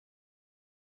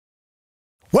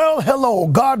Well, hello.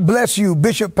 God bless you.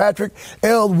 Bishop Patrick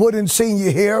L. Wooden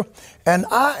Sr. here. And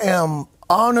I am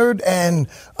honored and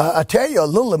I tell you a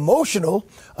little emotional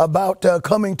about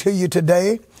coming to you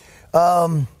today.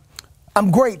 I'm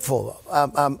grateful.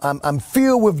 I'm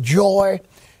filled with joy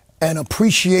and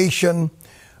appreciation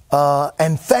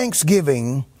and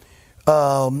thanksgiving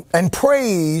and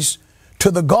praise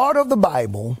to the God of the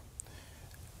Bible,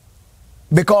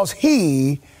 because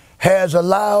He has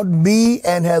allowed me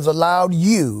and has allowed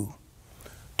you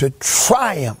to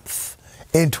triumph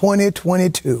in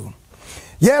 2022.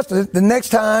 Yes, the next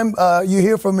time you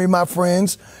hear from me, my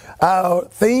friends, our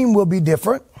theme will be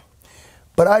different.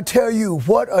 But I tell you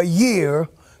what a year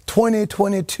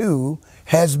 2022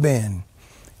 has been.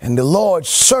 And the Lord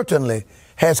certainly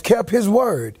has kept His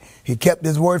word. He kept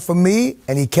His word for me,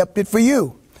 and He kept it for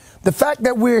you. The fact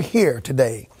that we're here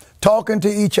today talking to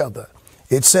each other,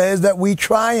 it says that we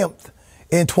triumphed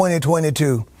in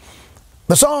 2022.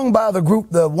 The song by the group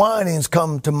The Whinings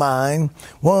come to mind,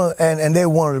 and they're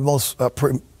one of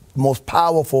the most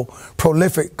powerful,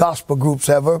 prolific gospel groups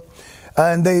ever.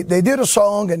 And they did a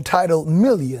song entitled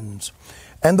Millions.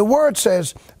 And the word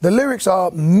says, the lyrics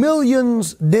are,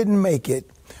 millions didn't make it,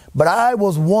 but I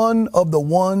was one of the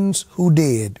ones who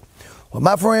did. Well,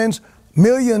 my friends,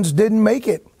 millions didn't make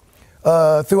it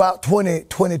throughout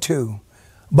 2022.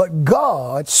 But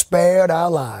God spared our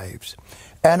lives.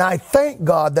 And I thank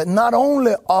God that not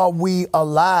only are we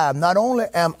alive, not only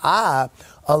am I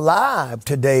alive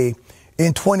today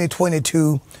in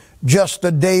 2022, just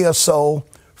a day or so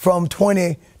from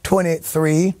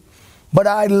 2023, but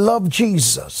I love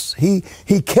Jesus. He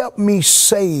kept me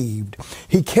saved.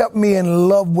 He kept me in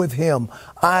love with Him.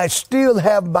 I still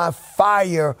have my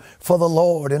fire for the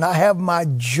Lord, and I have my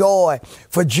joy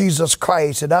for Jesus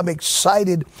Christ, and I'm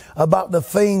excited about the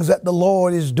things that the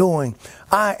Lord is doing.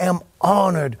 I am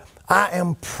honored. I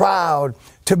am proud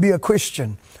to be a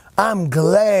Christian. I'm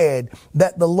glad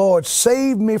that the Lord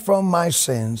saved me from my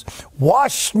sins,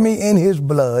 washed me in His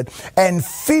blood, and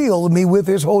filled me with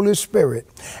His Holy Spirit.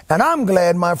 And I'm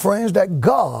glad, my friends, that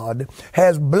God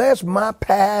has blessed my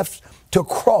paths to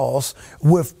cross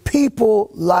with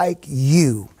people like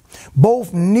you,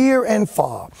 both near and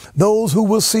far, those who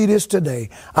will see this today.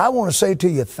 I want to say to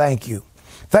you, thank you.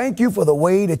 Thank you for the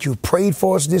way that you've prayed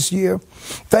for us this year.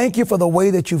 Thank you for the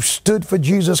way that you've stood for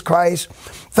Jesus Christ.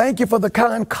 Thank you for the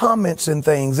kind comments and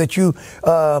things that you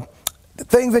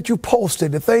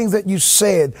posted, the things that you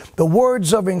said, the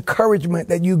words of encouragement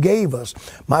that you gave us.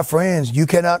 My friends, you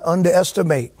cannot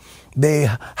underestimate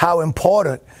how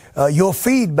important your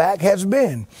feedback has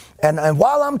been. And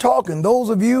while I'm talking, those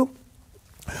of you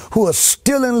who are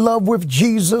still in love with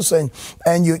Jesus and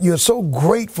you're so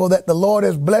grateful that the Lord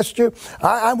has blessed you,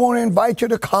 I want to invite you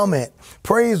to comment.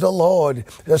 Praise the Lord.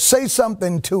 Say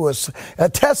something to us.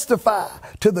 Testify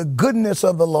to the goodness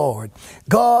of the Lord.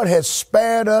 God has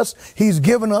spared us. He's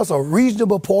given us a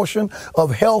reasonable portion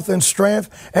of health and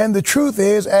strength. And the truth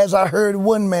is, as I heard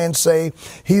one man say,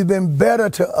 He's been better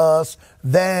to us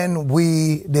than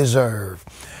we deserve.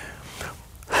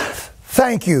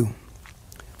 Thank you.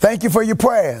 Thank you for your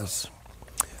prayers.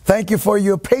 Thank you for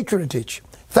your patronage.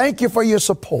 Thank you for your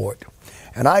support.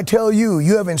 And I tell you,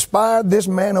 you have inspired this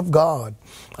man of God.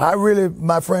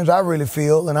 My friends, I really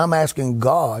feel, and I'm asking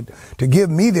God to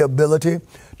give me the ability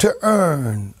to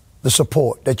earn the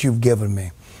support that you've given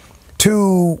me,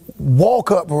 to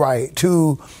walk upright,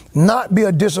 to not be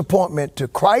a disappointment to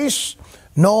Christ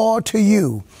nor to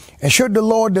you. And should the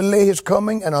Lord delay His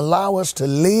coming and allow us to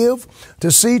live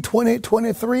to see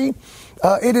 2023,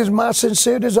 it is my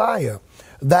sincere desire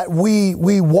that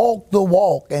we walk the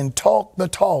walk and talk the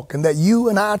talk, and that you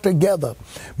and I together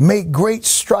make great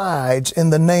strides in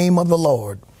the name of the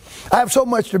Lord. I have so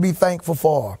much to be thankful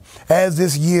for as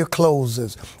this year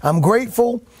closes. I'm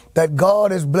grateful that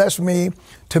God has blessed me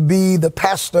to be the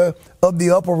pastor of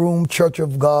the Upper Room Church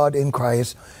of God in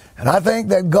Christ. And I think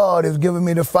that God has given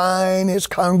me the finest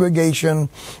congregation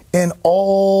in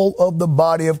all of the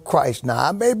body of Christ. Now,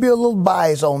 I may be a little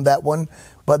biased on that one,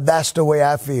 but that's the way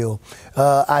I feel.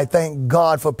 I thank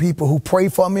God for people who pray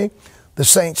for me. The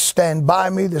saints stand by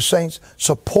me. The saints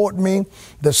support me.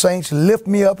 The saints lift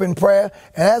me up in prayer.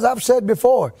 And as I've said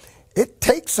before, it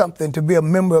takes something to be a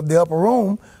member of the Upper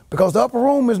Room, because the Upper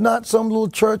Room is not some little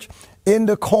church in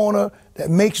the corner that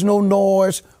makes no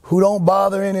noise, who don't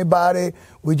bother anybody.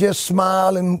 We just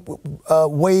smile and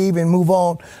wave and move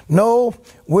on. No,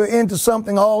 we're into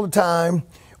something all the time.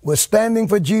 We're standing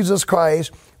for Jesus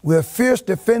Christ. We're fierce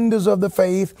defenders of the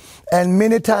faith, and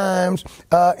many times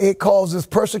it causes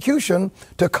persecution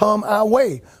to come our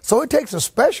way. So it takes a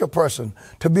special person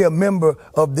to be a member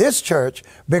of this church,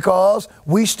 because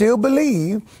we still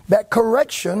believe that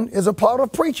correction is a part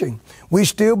of preaching. We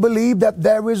still believe that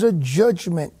there is a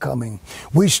judgment coming.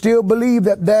 We still believe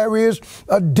that there is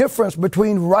a difference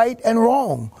between right and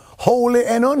wrong, holy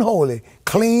and unholy,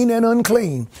 clean and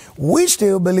unclean. We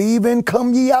still believe in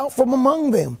come ye out from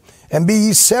among them, and be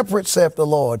ye separate, saith the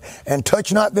Lord, and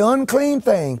touch not the unclean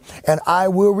thing, and I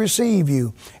will receive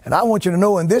you. And I want you to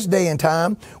know, in this day and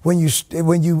time, when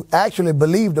you actually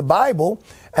believe the Bible,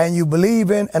 and you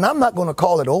believe in, and I'm not going to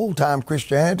call it old-time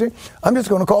Christianity, I'm just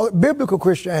going to call it biblical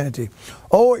Christianity.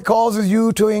 Oh, it causes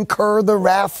you to incur the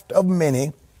wrath of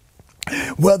many,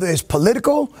 whether it's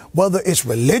political, whether it's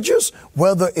religious,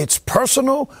 whether it's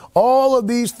personal, all of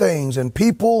these things. And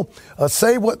people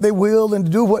say what they will and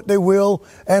do what they will.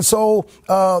 And so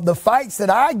the fights that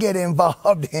I get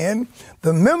involved in,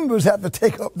 the members have to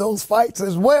take up those fights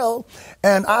as well.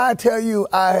 And I tell you,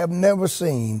 I have never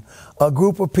seen a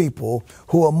group of people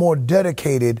who are more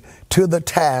dedicated to the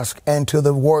task and to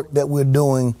the work that we're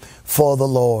doing for the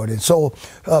Lord. And so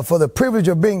for the privilege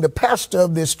of being the pastor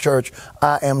of this church,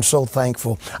 I am so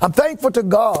thankful. I'm thankful to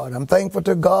God. I'm thankful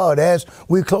to God as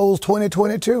we close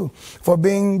 2022 for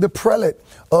being the prelate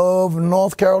of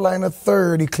North Carolina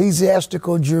 3rd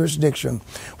Ecclesiastical Jurisdiction.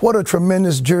 What a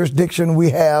tremendous jurisdiction we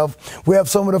have. We have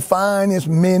some of the finest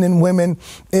men and women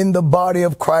in the body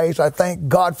of Christ. I thank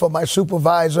God for my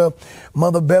supervisor,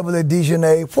 Mother Beverly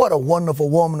Dejanay. What a wonderful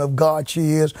woman of God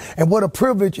she is, and what a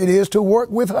privilege it is to work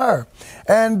with her.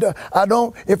 And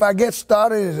if I get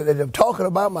started talking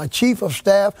about my chief of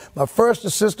staff, my first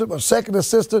assistant, my second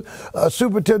assistant,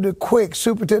 Superintendent Quick,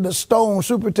 Superintendent Stone,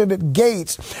 Superintendent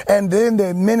Gates, and then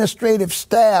the administrative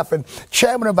staff and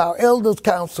chairman of our elders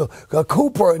council,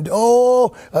 Cooper, and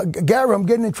Gary, I'm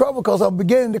getting in trouble because I'm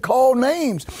beginning to call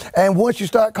names. And once you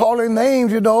start calling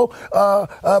names,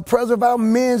 president of our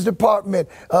men's department,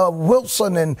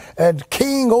 Wilson and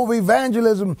King over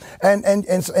evangelism,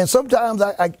 and sometimes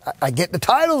I get the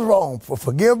titles wrong,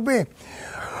 forgive me.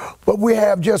 But we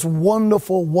have just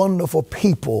wonderful, wonderful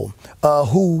people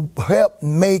who help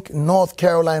make North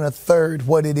Carolina 3rd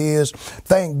what it is.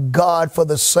 Thank God for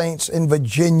the saints in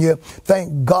Virginia.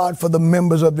 Thank God for the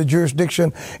members of the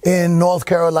jurisdiction in North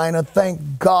Carolina. Thank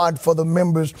God for the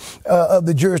members of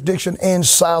the jurisdiction in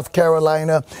South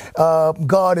Carolina.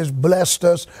 God has blessed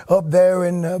us up there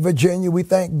in Virginia. We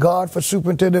thank God for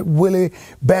Superintendent Willie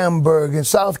Bamberg. In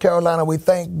South Carolina, we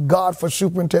thank God for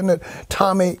Superintendent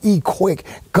Tommy E. Quick.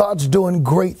 God's doing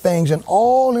great things, and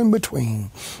all in between,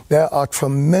 there are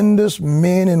tremendous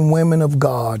men and women of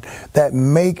God that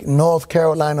make North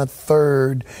Carolina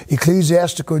 3rd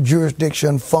Ecclesiastical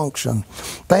Jurisdiction function.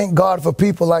 Thank God for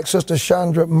people like Sister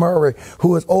Chandra Murray,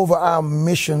 who is over our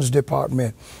missions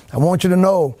department. I want you to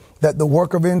know that the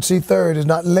work of NC 3rd is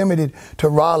not limited to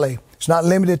Raleigh. It's not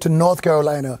limited to North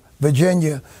Carolina,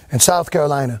 Virginia, and South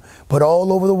Carolina, but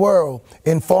all over the world,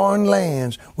 in foreign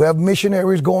lands. We have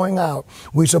missionaries going out.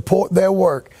 We support their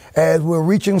work as we're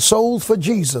reaching souls for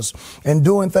Jesus and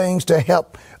doing things to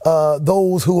help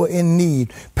those who are in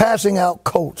need, passing out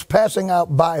coats, passing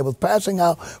out Bibles, passing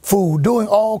out food, doing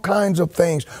all kinds of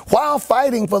things while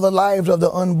fighting for the lives of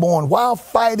the unborn, while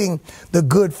fighting the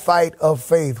good fight of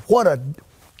faith. What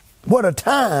a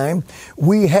time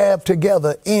we have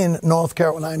together in North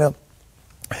Carolina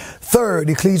 3rd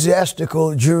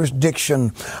Ecclesiastical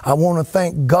Jurisdiction. I want to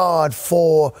thank God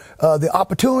for the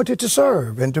opportunity to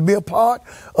serve and to be a part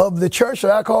of the church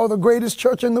that I call the greatest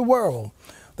church in the world,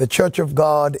 the Church of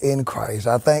God in Christ.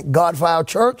 I thank God for our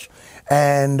church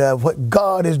and what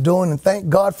God is doing, and thank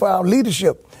God for our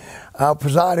leadership. Our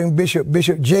presiding bishop,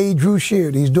 Bishop J. Drew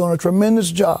Sheard, he's doing a tremendous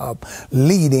job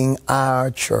leading our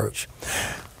church.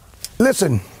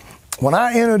 Listen, when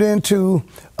I entered into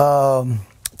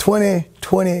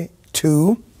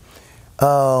 2022,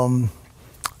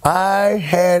 I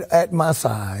had at my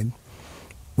side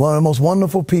one of the most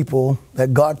wonderful people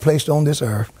that God placed on this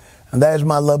earth, and that is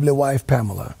my lovely wife,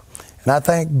 Pamela. And I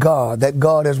thank God that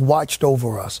God has watched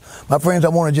over us. My friends, I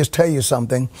want to just tell you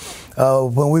something.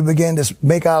 When we began to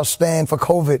make our stand for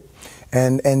COVID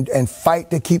and fight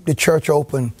to keep the church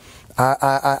open,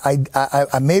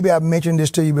 maybe I've mentioned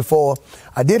this to you before.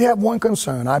 I did have one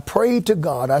concern. I prayed to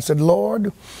God. I said,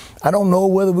 Lord, I don't know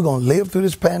whether we're going to live through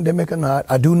this pandemic or not.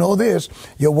 I do know this.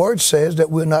 Your word says that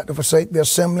we're not to forsake the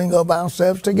assembling of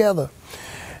ourselves together.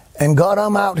 And God,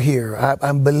 I'm out here.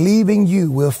 I'm believing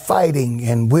you. We're fighting,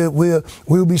 and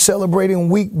we'll be celebrating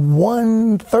week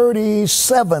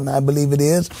 137, I believe it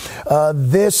is,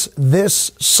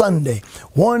 this Sunday,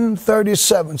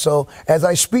 137. So as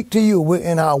I speak to you, we're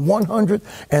in our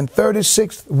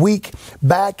 136th week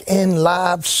back in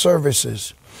live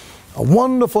services. A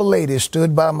wonderful lady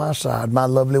stood by my side, my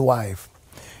lovely wife.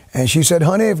 And she said,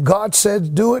 honey, if God says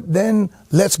do it, then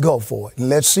let's go for it. And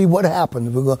let's see what happens.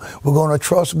 We're going to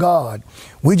trust God.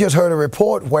 We just heard a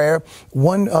report where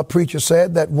one preacher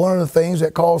said that one of the things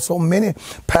that caused so many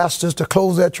pastors to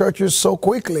close their churches so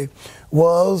quickly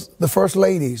was the first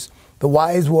ladies. The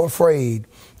wives were afraid.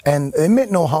 And it meant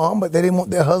no harm, but they didn't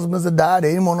want their husbands to die.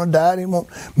 They didn't want to die. They didn't want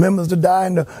members to die.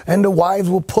 And the wives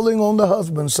were pulling on the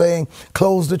husbands, saying,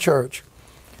 close the church.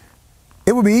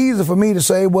 It would be easy for me to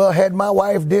say, well, had my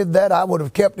wife did that, I would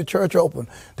have kept the church open.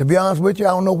 To be honest with you,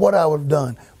 I don't know what I would have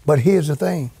done. But here's the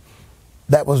thing.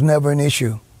 That was never an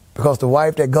issue, because the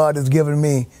wife that God has given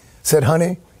me said,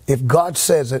 honey, if God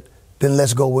says it, then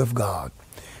let's go with God.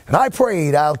 And I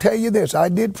prayed. I'll tell you this. I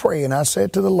did pray, and I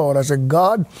said to the Lord, I said,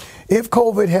 God, if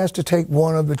COVID has to take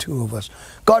one of the two of us,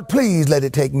 God, please let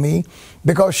it take me,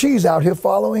 because she's out here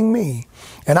following me,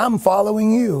 and I'm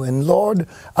following you. And Lord,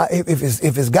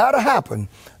 if it's got to happen,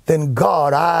 then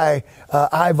God, I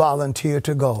volunteer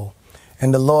to go.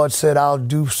 And the Lord said, I'll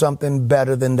do something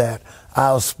better than that.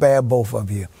 I'll spare both of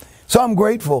you. So I'm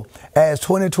grateful as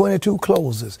 2022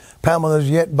 closes. Pamela's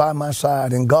yet by my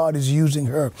side, and God is using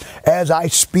her. As I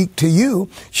speak to you,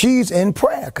 she's in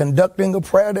prayer, conducting a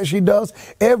prayer that she does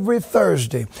every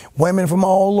Thursday. Women from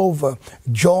all over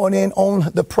join in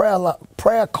on the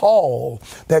prayer call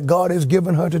that God has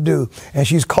given her to do. And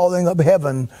she's calling up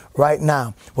heaven right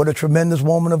now. What a tremendous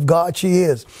woman of God she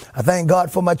is. I thank God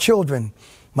for my children.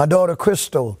 My daughter,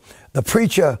 Crystal, the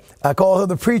preacher. I call her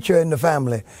the preacher in the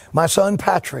family. My son,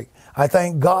 Patrick. I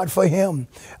thank God for him.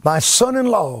 My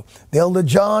son-in-law, the elder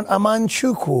John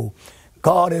Amanchukwu.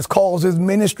 God has caused his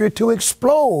ministry to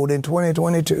explode in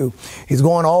 2022. He's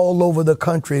going all over the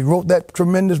country. He wrote that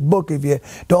tremendous book. If you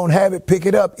don't have it, pick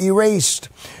it up. Erased.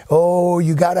 Oh,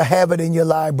 you got to have it in your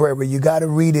library. You got to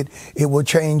read it. It will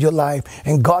change your life.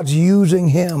 And God's using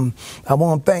him. I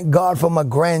want to thank God for my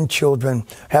grandchildren.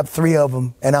 I have 3 of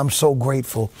them, and I'm so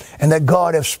grateful. And that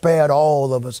God has spared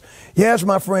all of us. Yes,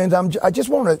 my friends, I just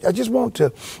want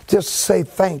to say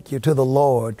thank you to the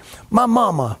Lord. My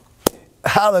mama.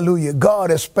 Hallelujah.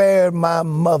 God has spared my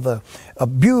mother, a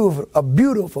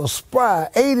beautiful, spry,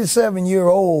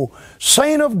 87-year-old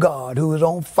saint of God who is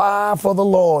on fire for the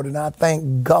Lord. And I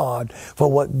thank God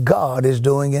for what God is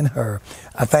doing in her.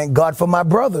 I thank God for my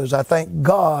brothers. I thank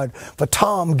God for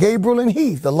Tom, Gabriel, and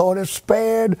Heath. The Lord has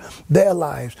spared their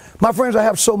lives. My friends, I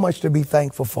have so much to be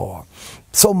thankful for.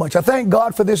 So much. I thank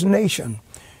God for this nation.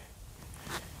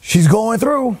 She's going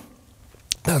through.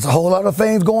 There's a whole lot of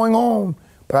things going on.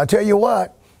 But I tell you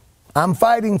what, I'm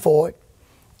fighting for it,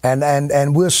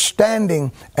 and we're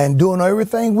standing and doing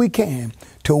everything we can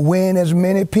to win as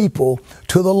many people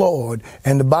to the Lord.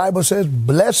 And the Bible says,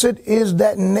 blessed is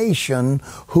that nation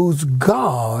whose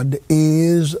God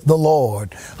is the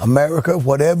Lord. America,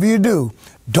 whatever you do,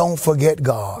 don't forget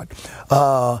God.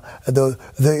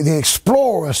 The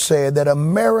explorer said that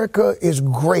America is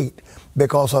great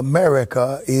because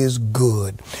America is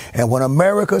good. And when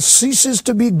America ceases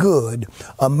to be good,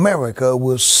 America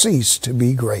will cease to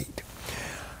be great.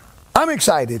 I'm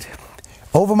excited.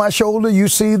 Over my shoulder, you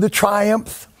see the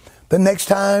triumph. The next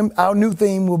time, our new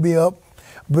theme will be up,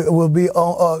 will be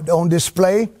on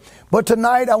display. But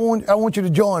tonight, I want you to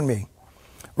join me.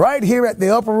 Right here at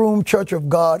the Upper Room Church of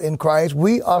God in Christ,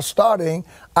 we are starting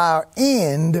our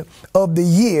end of the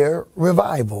year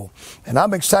revival. And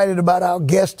I'm excited about our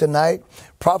guest tonight.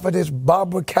 Prophetess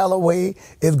Barbara Calloway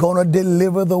is going to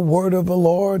deliver the word of the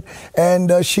Lord.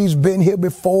 And she's been here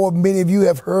before. Many of you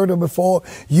have heard her before.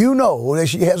 You know that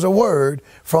she has a word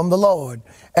from the Lord.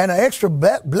 And an extra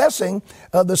blessing,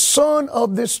 the son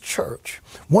of this church,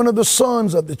 one of the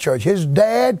sons of the church, his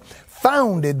dad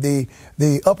founded the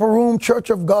Upper Room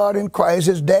Church of God in Christ.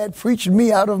 His dad preached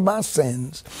me out of my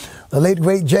sins. The late,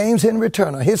 great James Henry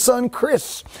Turner. His son,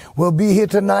 Chris, will be here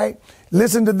tonight.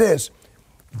 Listen to this.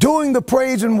 Doing the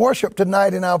praise and worship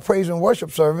tonight in our praise and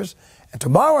worship service. And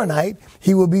tomorrow night,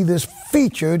 he will be this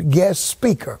featured guest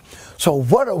speaker. So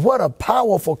what a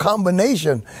powerful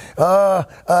combination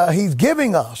he's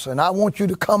giving us. And I want you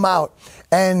to come out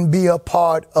and be a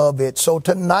part of it. So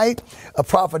tonight, a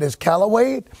prophetess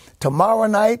Calloway. Tomorrow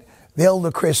night, the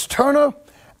elder Chris Turner.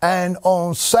 And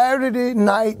on Saturday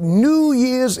night, New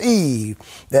Year's Eve,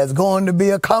 there's going to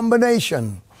be a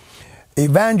combination.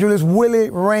 Evangelist Willie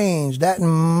Raines, that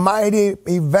mighty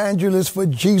evangelist for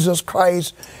Jesus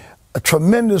Christ, a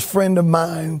tremendous friend of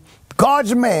mine,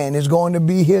 God's man, is going to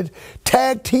be here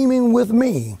tag teaming with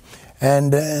me.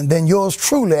 And then yours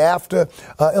truly, after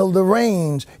Elder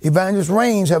Raines, Evangelist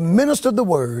Raines have ministered the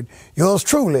word, yours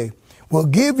truly will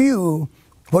give you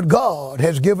what God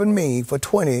has given me for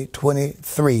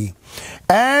 2023.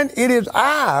 And it is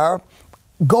our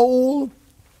goal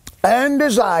and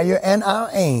desire and our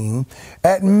aim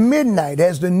at midnight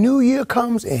as the new year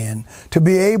comes in to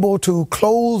be able to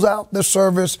close out the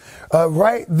service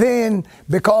right then,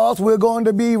 because we're going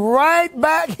to be right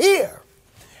back here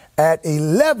at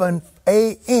 11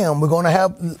 a.m. We're going to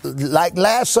have, like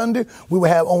last Sunday, we will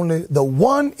have only the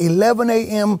 11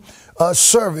 a.m.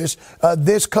 Service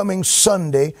this coming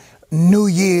Sunday, New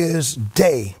Year's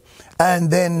Day.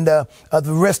 And then the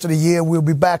rest of the year, we'll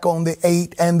be back on the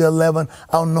 8 and the 11,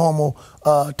 our normal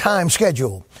time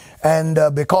schedule. And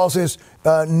because it's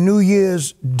New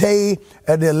Year's Day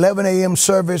at the 11 a.m.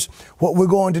 service, what we're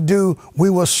going to do,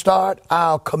 we will start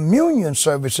our communion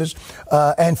services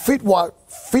and feet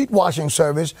washing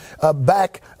service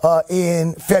back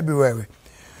in February.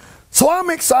 So I'm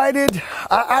excited.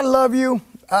 I love you.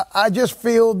 I just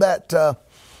feel that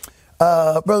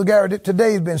Brother Gary,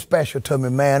 today's been special to me,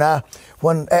 man.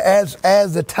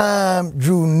 As the time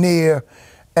drew near,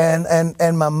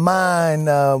 and my mind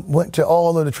went to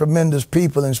all of the tremendous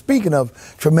people. And speaking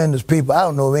of tremendous people, I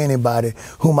don't know anybody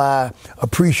whom I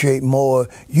appreciate more.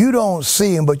 You don't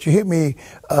see him, but you hear me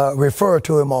refer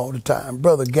to him all the time.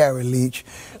 Brother Gary Leach,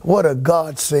 what a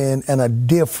godsend and a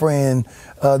dear friend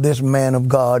this man of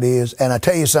God is. And I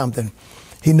tell you something,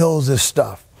 he knows this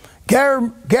stuff.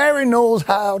 Gary knows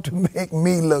how to make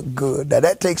me look good. Now,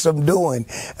 that takes some doing.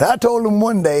 And I told him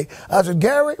one day, I said,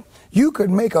 Gary, you could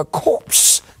make a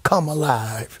corpse come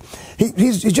alive.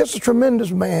 He's just a tremendous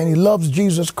man. He loves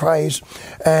Jesus Christ,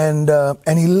 and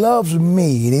he loves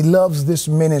me, and he loves this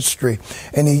ministry,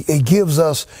 and he gives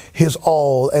us his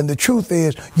all. And the truth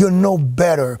is, you're no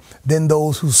better than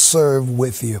those who serve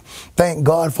with you. Thank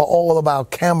God for all of our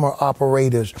camera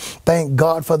operators. Thank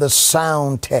God for the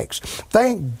sound techs.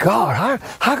 Thank God.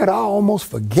 How could I almost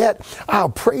forget our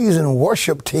praise and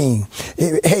worship team?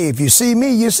 Hey, if you see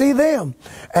me, you see them.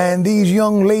 And these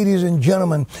young ladies and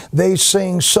gentlemen, they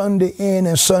sing Sunday in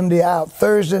and Sunday out,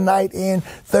 Thursday night in,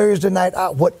 Thursday night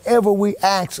out. Whatever we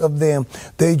ask of them,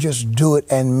 they just do it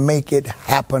and make it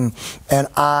happen. And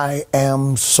I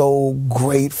am so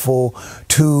grateful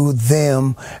to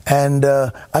them. And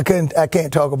I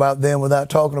can't talk about them without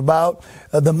talking about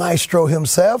the maestro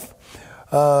himself,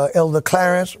 Elder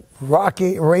Clarence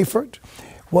Rocky Rayford.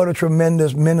 What a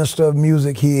tremendous minister of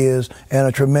music he is, and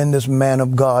a tremendous man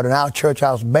of God. And our church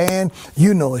house band,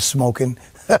 you know, is smoking.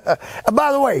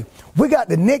 By the way, we got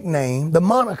the nickname, the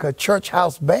moniker Church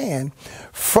House Band,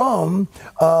 from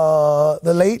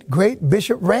the late, great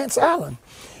Bishop Rance Allen.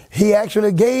 He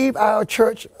actually gave our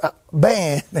church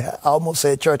band, I almost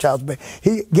said church house band,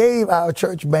 he gave our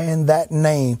church band that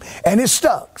name, and it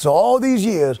stuck. So all these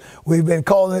years, we've been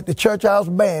calling it the Church House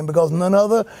Band, because none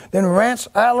other than Rance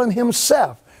Allen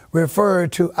himself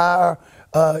referred to our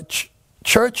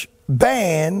church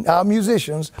band, our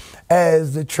musicians,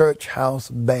 as the Church House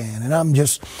Band. And I'm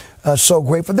just so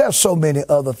grateful. There's so many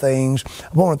other things.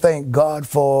 I want to thank God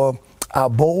for our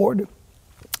board,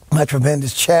 my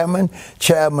tremendous chairman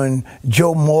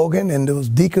Joe Morgan, and those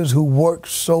deacons who worked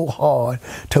so hard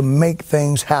to make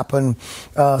things happen.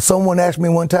 Someone asked me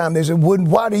one time, they said,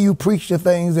 why do you preach the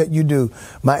things that you do?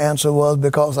 My answer was,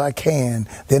 because I can.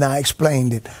 Then I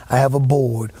explained it. I have a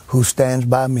board who stands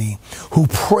by me, who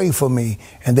pray for me.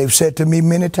 And they've said to me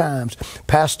many times,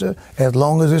 Pastor, as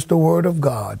long as it's the word of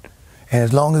God, and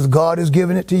as long as God has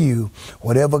given it to you,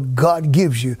 whatever God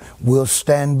gives you, will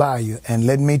stand by you. And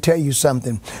let me tell you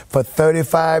something. For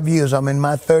 35 years, I'm in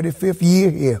my 35th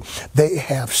year here, they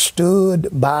have stood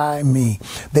by me.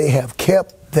 They have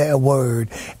kept their word,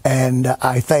 and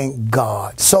I thank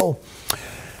God. So,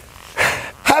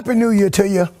 Happy New Year to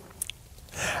you.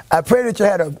 I pray that you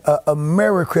had a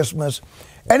Merry Christmas.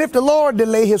 And if the Lord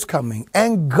delay his coming,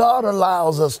 and God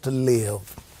allows us to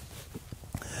live,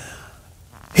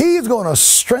 he's going to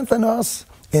strengthen us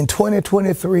in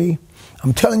 2023.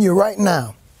 I'm telling you right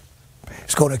now,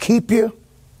 it's going to keep you.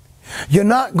 You're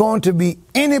not going to be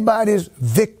anybody's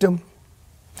victim.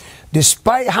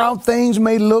 Despite how things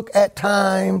may look at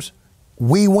times,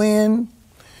 we win.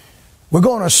 We're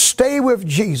going to stay with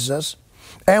Jesus,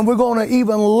 and we're going to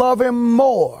even love him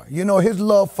more. You know, his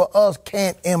love for us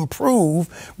can't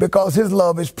improve because his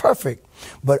love is perfect.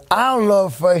 But our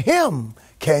love for him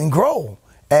can grow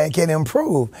and can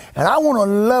improve. And I want to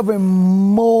love him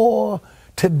more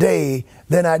today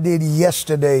than I did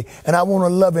yesterday. And I want to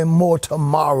love him more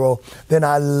tomorrow than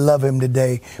I love him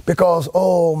today. Because,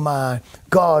 oh my,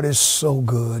 God is so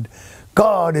good.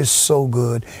 God is so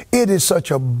good. It is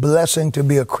such a blessing to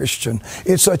be a Christian.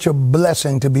 It's such a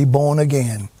blessing to be born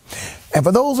again. And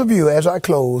for those of you, as I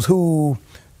close, who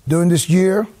during this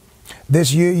year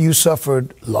you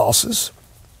suffered losses.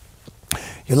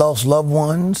 You lost loved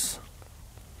ones.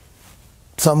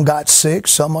 Some got sick.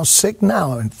 Some are sick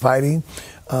now and fighting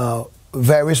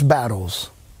various battles.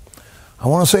 I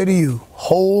want to say to you,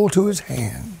 hold to his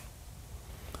hand.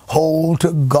 Hold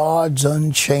to God's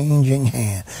unchanging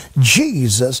hand.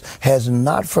 Jesus has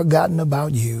not forgotten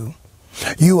about you.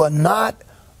 You are not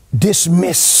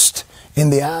dismissed in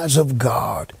the eyes of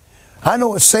God. I know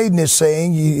what Satan is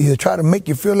saying. He'll try to make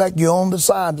you feel like you're on the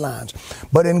sidelines.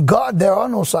 But in God, there are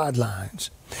no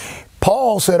sidelines.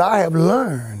 Paul said, I have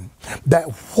learned that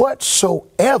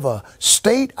whatsoever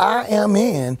state I am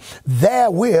in,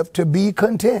 therewith to be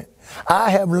content. I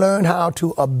have learned how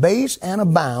to abase and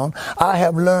abound. I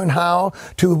have learned how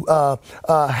to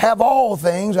have all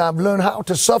things. I've learned how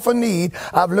to suffer need.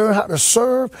 I've learned how to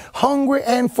serve hungry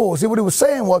and full. See, what he was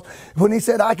saying was, when he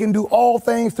said, I can do all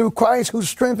things through Christ who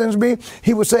strengthens me,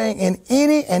 he was saying in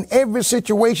any and every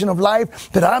situation of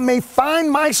life that I may find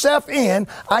myself in,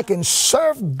 I can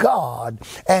serve God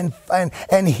and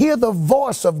hear the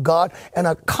voice of God and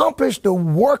accomplish the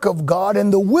work of God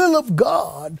and the will of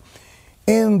God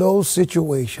in those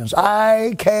situations.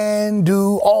 I can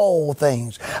do all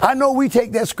things. I know we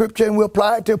take that scripture and we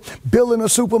apply it to building a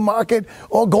supermarket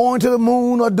or going to the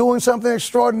moon or doing something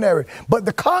extraordinary. But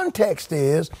the context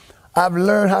is, I've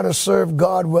learned how to serve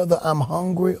God whether I'm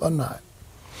hungry or not.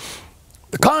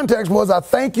 The context was, I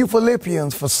thank you,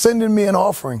 Philippians, for sending me an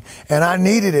offering, and I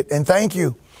needed it, and thank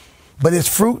you. But it's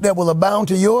fruit that will abound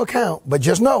to your account. But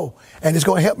just know, and it's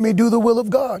going to help me do the will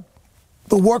of God,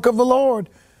 the work of the Lord.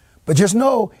 But just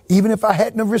know, even if I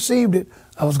hadn't have received it,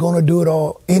 I was going to do it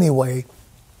all anyway,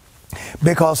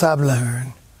 because I've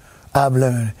learned.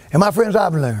 And my friends,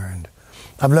 I've learned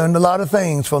a lot of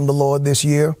things from the Lord this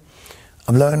year.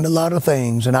 I've learned a lot of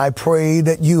things, and I pray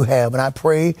that you have, and I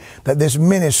pray that this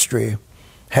ministry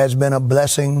has been a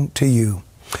blessing to you.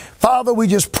 Father, we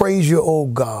just praise you, oh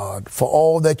God, for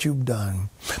all that you've done.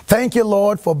 Thank you,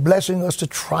 Lord, for blessing us to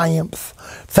triumph.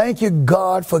 Thank you,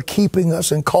 God, for keeping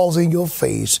us and causing your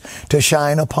face to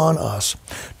shine upon us.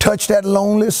 Touch that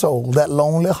lonely soul, that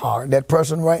lonely heart, that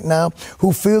person right now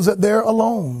who feels that they're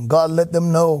alone. God, let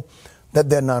them know that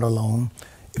they're not alone.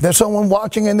 If there's someone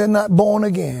watching and they're not born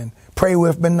again, pray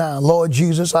with me now. Lord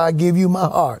Jesus, I give you my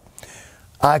heart.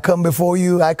 I come before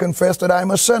you. I confess that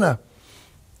I'm a sinner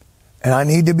and I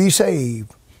need to be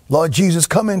saved. Lord Jesus,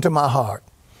 come into my heart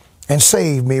and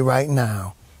save me right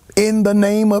now. In the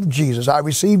name of Jesus, I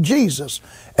receive Jesus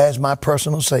as my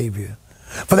personal Savior.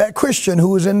 For that Christian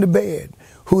who is in the bed,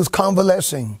 who is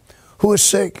convalescing, who is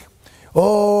sick,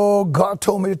 oh, God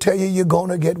told me to tell you, you're going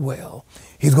to get well.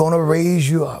 He's going to raise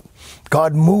you up.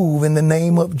 God, move in the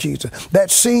name of Jesus.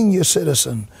 That senior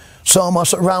citizen, some are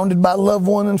surrounded by loved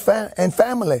ones and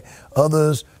family.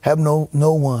 Others have no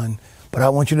one. But I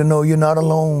want you to know you're not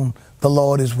alone. The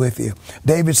Lord is with you.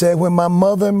 David said, when my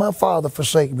mother and my father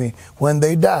forsake me, when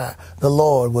they die, the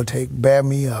Lord will bear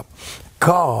me up.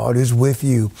 God is with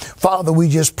you. Father, we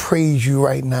just praise you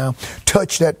right now.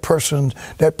 Touch that person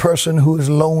who is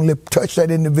lonely. Touch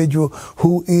that individual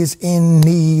who is in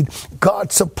need.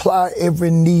 God, supply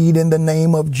every need in the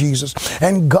name of Jesus.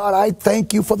 And God, I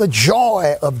thank you for the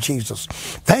joy of Jesus.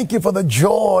 Thank you for the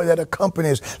joy that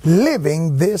accompanies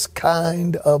living this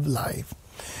kind of life.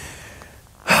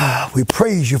 We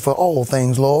praise you for all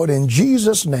things, Lord. In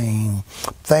Jesus' name,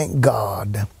 thank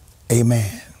God.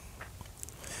 Amen.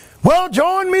 Well,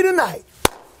 join me tonight,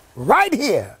 right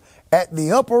here at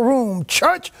the Upper Room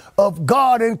Church of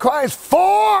God in Christ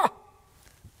for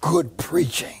good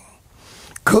preaching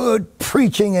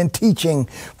and teaching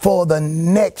for the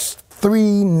next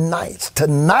 3 nights.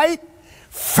 Tonight,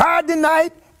 Friday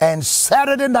night, and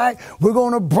Saturday night, we're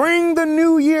going to bring the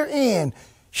new year in.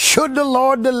 Should the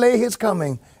Lord delay his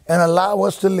coming and allow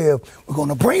us to live, we're going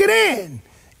to bring it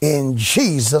in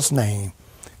Jesus' name.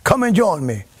 Come and join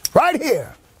me right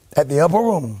here at the Upper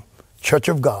Room Church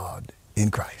of God in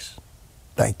Christ.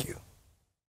 Thank you.